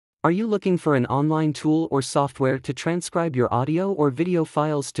Are you looking for an online tool or software to transcribe your audio or video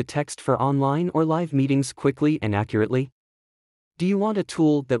files to text for online or live meetings quickly and accurately? Do you want a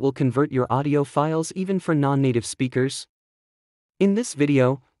tool that will convert your audio files even for non-native speakers? In this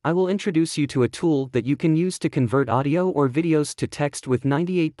video, I will introduce you to a tool that you can use to convert audio or videos to text with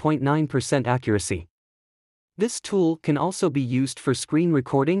 98.9% accuracy. This tool can also be used for screen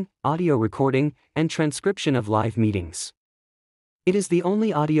recording, audio recording, and transcription of live meetings. It is the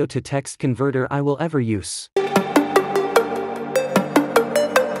only audio-to-text converter I will ever use.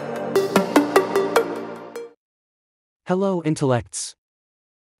 Hello, intellects.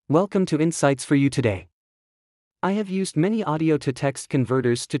 Welcome to Insights for You today. I have used many audio-to-text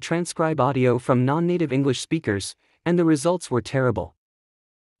converters to transcribe audio from non-native English speakers, and the results were terrible.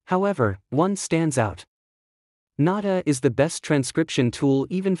 However, one stands out. Notta is the best transcription tool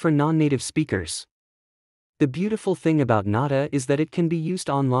even for non-native speakers. The beautiful thing about Notta is that it can be used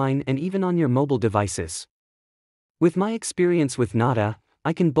online and even on your mobile devices. With my experience with Notta,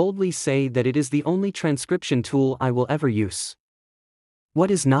 I can boldly say that it is the only transcription tool I will ever use. What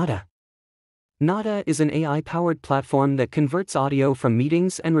is Notta? Notta is an AI-powered platform that converts audio from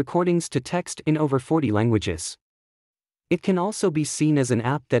meetings and recordings to text in over 40 languages. It can also be seen as an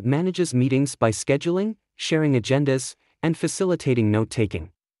app that manages meetings by scheduling, sharing agendas, and facilitating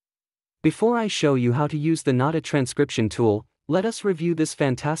note-taking. Before I show you how to use the Notta transcription tool, let us review this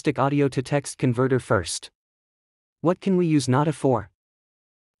fantastic audio-to-text converter first. What can we use Notta for?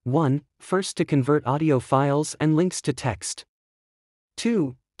 1. First, to convert audio files and links to text.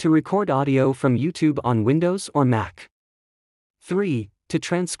 2. To record audio from YouTube on Windows or Mac. 3. To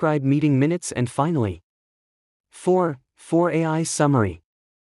transcribe meeting minutes, and finally, 4. For AI summary.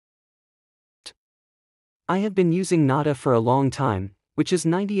 I have been using Notta for a long time, which is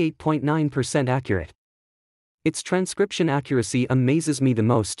 98.9% accurate. Its transcription accuracy amazes me the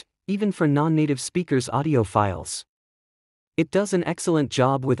most, even for non-native speakers' audio files. It does an excellent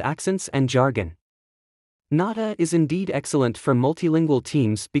job with accents and jargon. Notta is indeed excellent for multilingual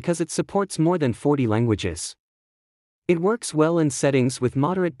teams because it supports more than 40 languages. It works well in settings with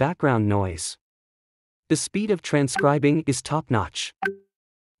moderate background noise. The speed of transcribing is top-notch.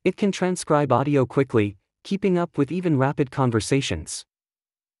 It can transcribe audio quickly, keeping up with even rapid conversations.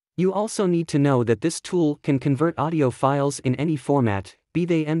 You also need to know that this tool can convert audio files in any format, be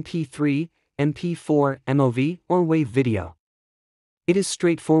they MP3, MP4, MOV, or WAV video. It is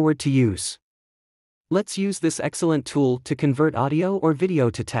straightforward to use. Let's use this excellent tool to convert audio or video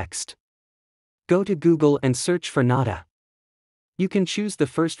to text. Go to Google and search for Notta. You can choose the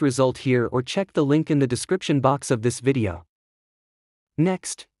first result here or check the link in the description box of this video.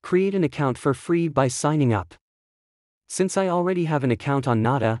 Next, create an account for free by signing up. Since I already have an account on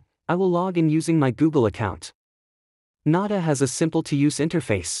Notta, I will log in using my Google account. Notta has a simple-to-use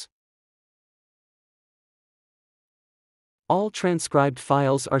interface. All transcribed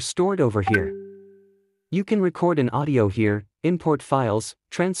files are stored over here. You can record an audio here, import files,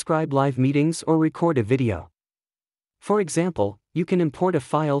 transcribe live meetings, or record a video. For example, you can import a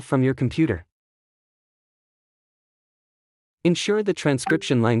file from your computer. Ensure the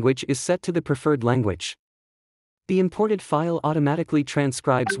transcription language is set to the preferred language. The imported file automatically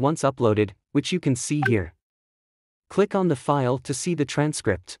transcribes once uploaded, which you can see here. Click on the file to see the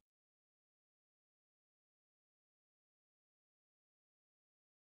transcript.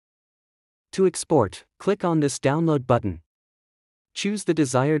 To export, click on this download button. Choose the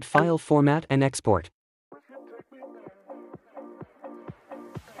desired file format and export.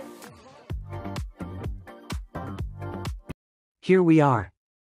 Here we are.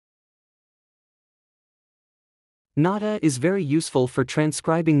 Notta is very useful for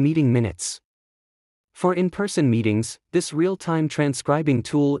transcribing meeting minutes. For in-person meetings, this real-time transcribing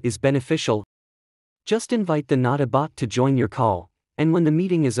tool is beneficial. Just invite the Notta bot to join your call, and when the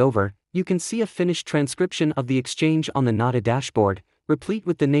meeting is over, you can see a finished transcription of the exchange on the Notta dashboard, replete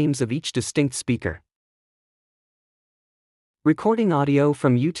with the names of each distinct speaker. Recording audio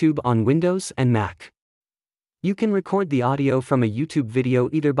from YouTube on Windows and Mac. You can record the audio from a YouTube video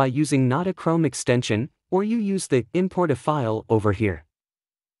either by using Notta Chrome extension, or you use the Import a File over here.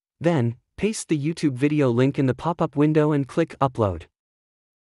 Then, paste the YouTube video link in the pop-up window and click Upload.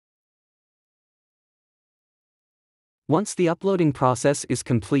 Once the uploading process is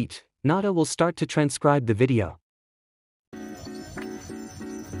complete, Notta will start to transcribe the video.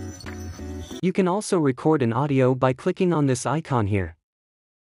 You can also record an audio by clicking on this icon here.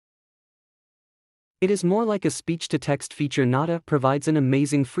 It is more like a speech-to-text feature. Notta provides an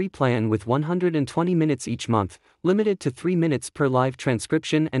amazing free plan with 120 minutes each month, limited to 3 minutes per live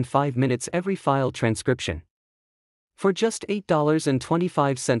transcription and 5 minutes every file transcription. For just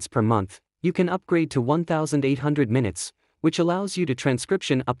 $8.25 per month, you can upgrade to 1,800 minutes, which allows you to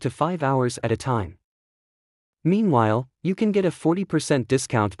transcription up to 5 hours at a time. Meanwhile, you can get a 40%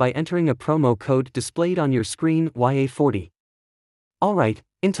 discount by entering a promo code displayed on your screen, YA40. Alright,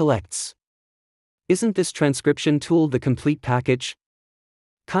 intellects. Isn't this transcription tool the complete package?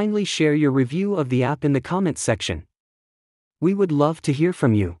 Kindly share your review of the app in the comments section. We would love to hear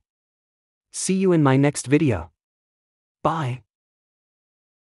from you. See you in my next video. Bye.